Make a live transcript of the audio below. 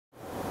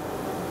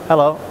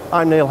Hello,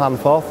 I'm Neil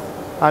Handforth.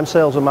 I'm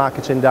Sales and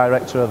Marketing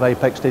Director of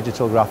Apex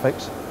Digital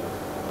Graphics,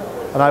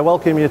 and I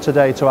welcome you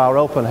today to our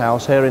open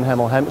house here in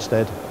Hemel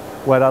Hempstead,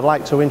 where I'd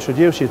like to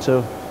introduce you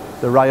to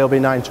the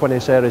Ryobi 920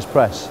 series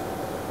press.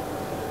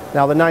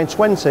 Now, the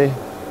 920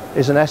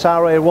 is an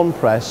SRA1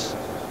 press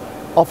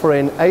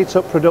offering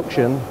 8-up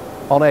production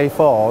on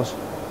A4s,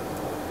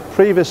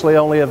 previously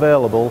only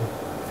available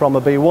from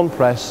a B1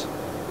 press,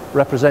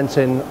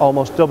 representing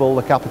almost double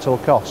the capital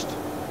cost.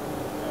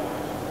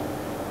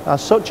 As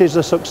such is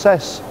the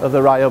success of the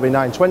Ryobi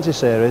 920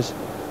 series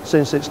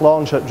since its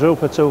launch at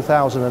Drupa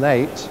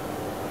 2008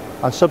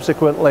 and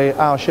subsequently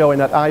our showing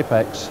at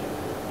Apex.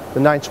 The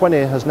 920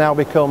 has now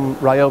become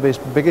Ryobi's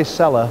biggest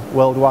seller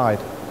worldwide.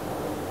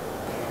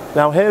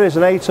 Now, here is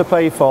an 8-up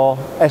A4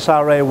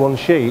 SRA1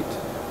 sheet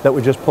that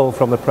we just pulled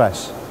from the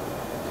press.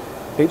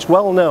 It's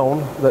well known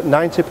that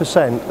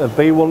 90% of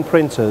B1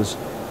 printers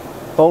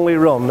only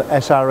run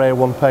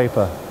SRA1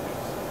 paper.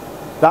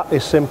 That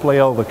is simply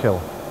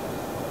overkill.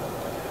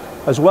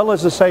 As well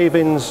as the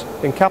savings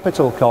in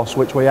capital costs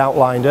which we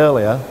outlined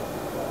earlier,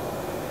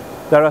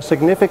 there are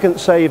significant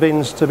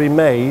savings to be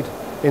made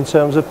in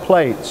terms of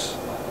plates.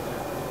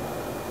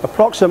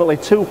 Approximately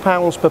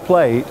 £2 per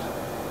plate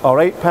or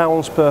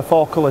 £8 per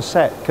 4-colour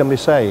set can be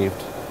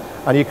saved,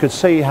 and you could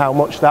see how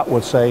much that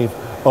would save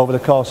over the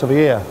course of a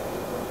year.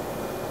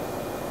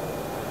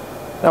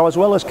 Now, as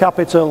well as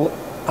capital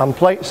and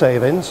plate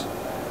savings,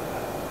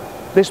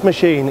 this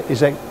machine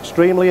is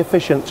extremely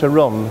efficient to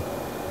run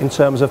in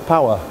terms of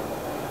power.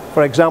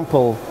 For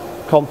example,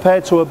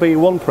 compared to a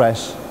B1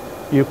 press,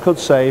 you could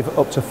save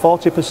up to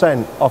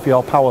 40% off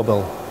your power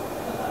bill.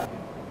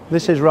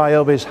 This is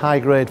Ryobi's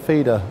high-grade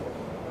feeder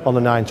on the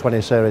 920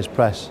 series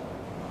press.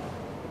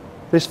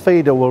 This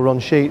feeder will run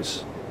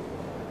sheets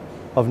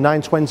of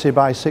 920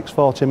 by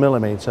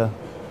 640mm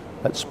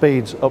at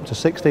speeds up to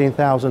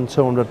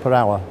 16,200 per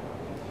hour.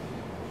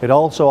 It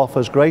also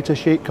offers greater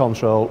sheet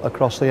control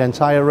across the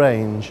entire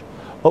range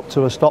up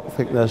to a stock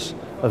thickness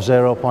of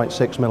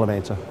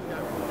 0.6mm.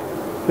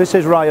 This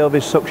is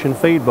Ryobi's suction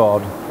feed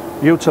board,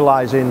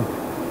 utilising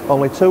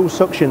only 2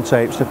 suction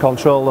tapes to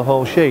control the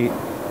whole sheet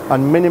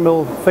and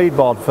minimal feed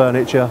board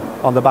furniture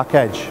on the back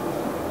edge.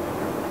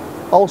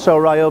 Also,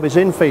 Ryobi's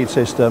in-feed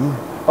system,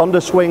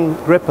 underswing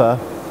gripper,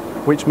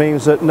 which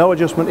means that no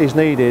adjustment is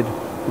needed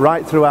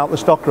right throughout the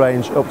stock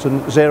range up to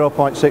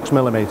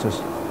 0.6mm.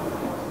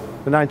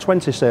 The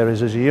 920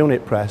 series is a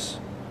unit press,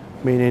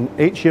 meaning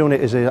each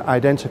unit is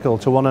identical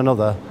to one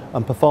another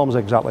and performs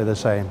exactly the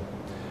same.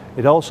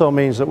 It also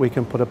means that we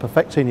can put a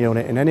perfecting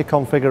unit in any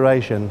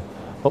configuration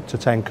up to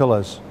 10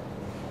 colours.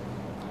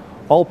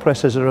 All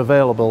presses are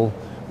available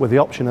with the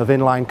option of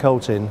inline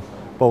coating,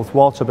 both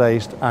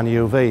water-based and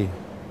UV.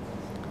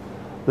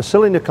 The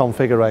cylinder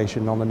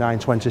configuration on the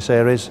 920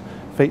 series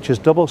features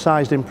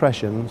double-sized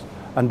impressions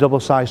and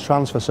double-sized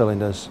transfer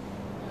cylinders.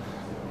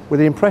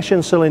 With the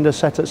impression cylinder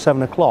set at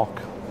 7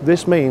 o'clock,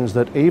 this means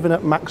that even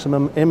at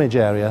maximum image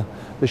area,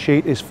 the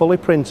sheet is fully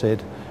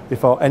printed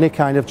before any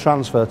kind of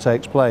transfer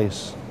takes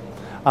place.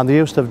 And the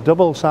use of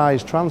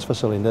double-sized transfer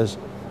cylinders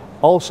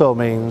also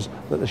means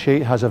that the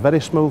sheet has a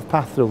very smooth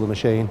path through the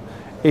machine,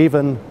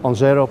 even on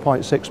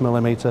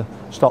 0.6mm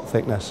stock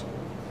thickness.